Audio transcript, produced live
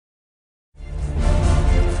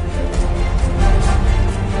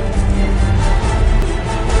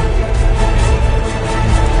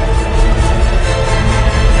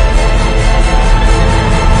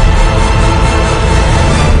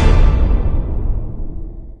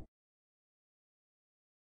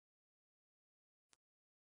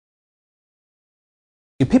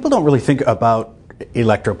People don't really think about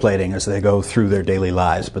electroplating as they go through their daily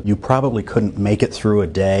lives, but you probably couldn't make it through a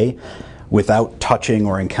day without touching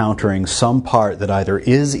or encountering some part that either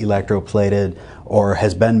is electroplated or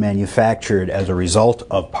has been manufactured as a result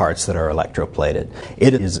of parts that are electroplated.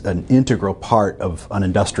 It is an integral part of an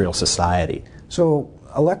industrial society. So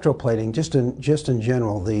electroplating, just in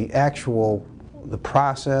general, the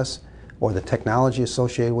process or the technology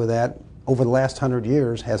associated with that over the last 100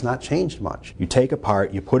 years has not changed much. You take a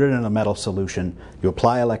part, you put it in a metal solution, you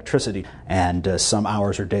apply electricity, and some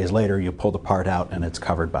hours or days later you pull the part out and it's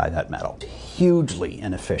covered by that metal. Hugely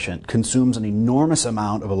inefficient, consumes an enormous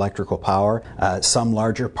amount of electrical power. Some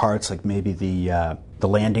larger parts, like maybe the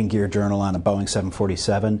landing gear journal on a Boeing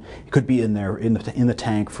 747, could be in there in the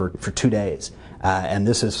tank for 2 days. And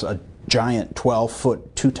this is a giant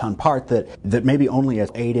 12-foot, 2-ton part that maybe only an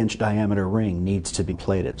 8-inch diameter ring needs to be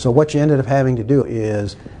plated. So what you ended up having to do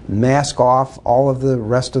is mask off all of the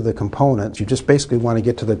rest of the components. You just basically want to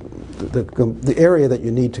get to the area that you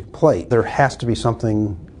need to plate. There has to be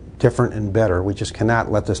something different and better. We just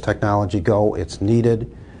cannot let this technology go. It's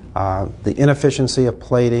needed. The inefficiency of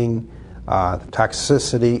plating, the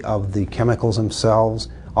toxicity of the chemicals themselves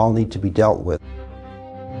all need to be dealt with.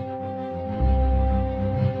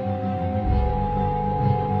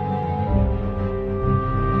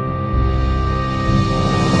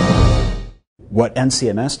 What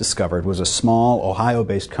NCMS discovered was a small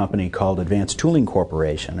Ohio-based company called Advanced Tooling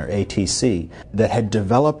Corporation, or ATC, that had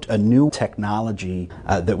developed a new technology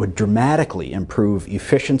that would dramatically improve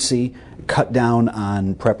efficiency, cut down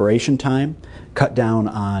on preparation time, cut down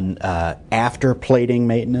on after plating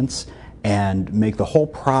maintenance, and make the whole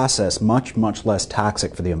process much, much less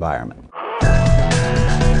toxic for the environment.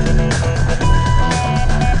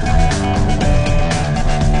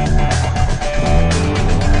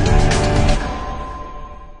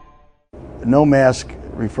 No mask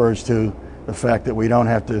refers to the fact that we don't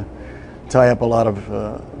have to tie up a lot of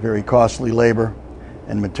very costly labor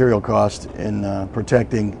and material cost in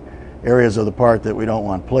protecting areas of the part that we don't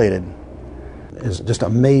want plated. It's just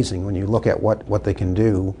amazing when you look at what they can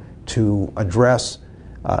do to address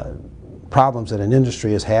problems that an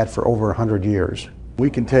industry has had for over 100 years. We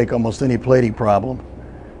can take almost any plating problem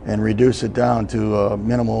and reduce it down to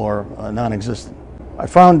minimal or non-existent. I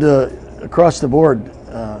found across the board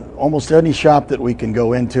almost any shop that we can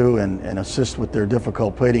go into and assist with their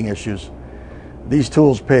difficult plating issues, these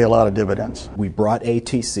tools pay a lot of dividends. We brought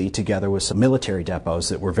ATC together with some military depots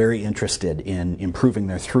that were very interested in improving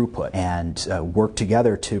their throughput and worked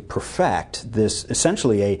together to perfect this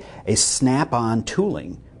essentially a snap-on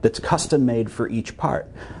tooling that's custom made for each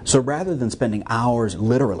part. So rather than spending hours,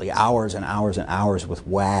 literally hours and hours and hours with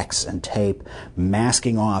wax and tape,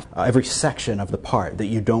 masking off every section of the part that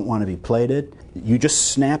you don't want to be plated, you just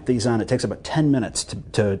snap these on. It takes about 10 minutes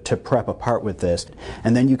to prep a part with this,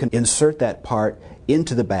 and then you can insert that part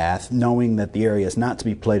into the bath knowing that the areas not to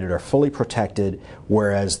be plated are fully protected,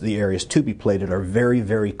 whereas the areas to be plated are very,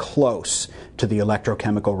 very close to the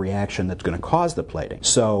electrochemical reaction that's going to cause the plating.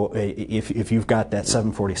 So if you've got that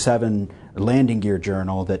 747 landing gear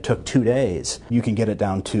journal that took 2 days, you can get it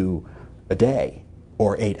down to a day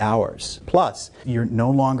or 8 hours. Plus, you're no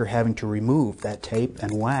longer having to remove that tape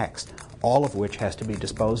and wax, all of which has to be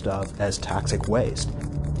disposed of as toxic waste.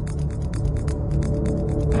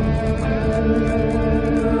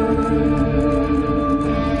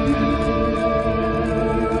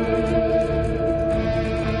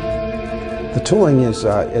 The tooling is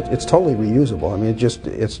it's totally reusable. I mean,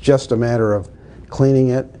 it's just a matter of cleaning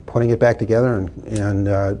it, putting it back together, and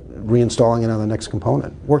reinstalling it on the next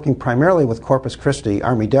component. Working primarily with Corpus Christi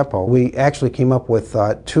Army Depot, we actually came up with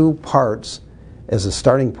 2 parts as a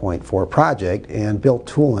starting point for a project and built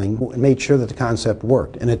tooling and made sure that the concept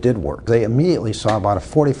worked, and it did work. They immediately saw about a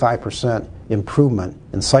 45% improvement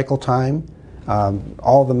in cycle time.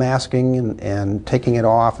 All the masking and taking it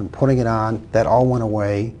off and putting it on, that all went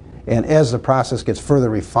away. And as the process gets further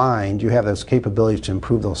refined, you have those capabilities to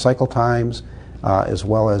improve those cycle times, as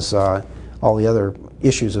well as all the other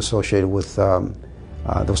issues associated with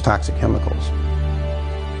those toxic chemicals.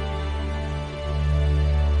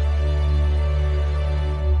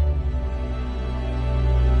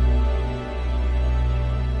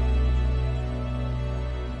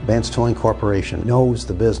 Advanced Tooling Corporation knows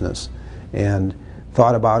the business and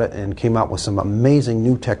thought about it and came out with some amazing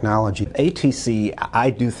new technology. ATC I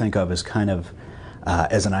do think of as kind of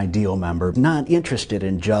as an ideal member, not interested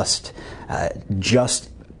in just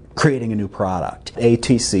creating a new product.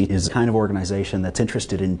 ATC is the kind of organization that's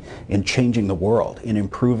interested in changing the world, in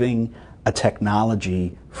improving a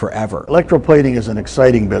technology forever. Electroplating is an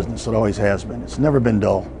exciting business. It always has been. It's never been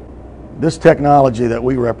dull. This technology that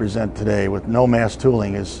we represent today with no mass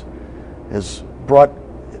tooling has brought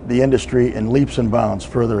the industry in leaps and bounds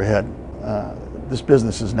further ahead. This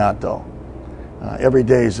business is not dull. Every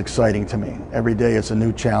day is exciting to me. Every day it's a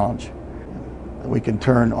new challenge. We can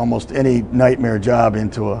turn almost any nightmare job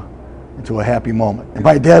into a happy moment. And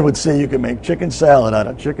my dad would say you can make chicken salad out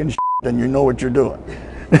of chicken shit and you know what you're doing.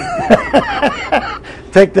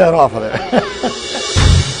 Take that off of there.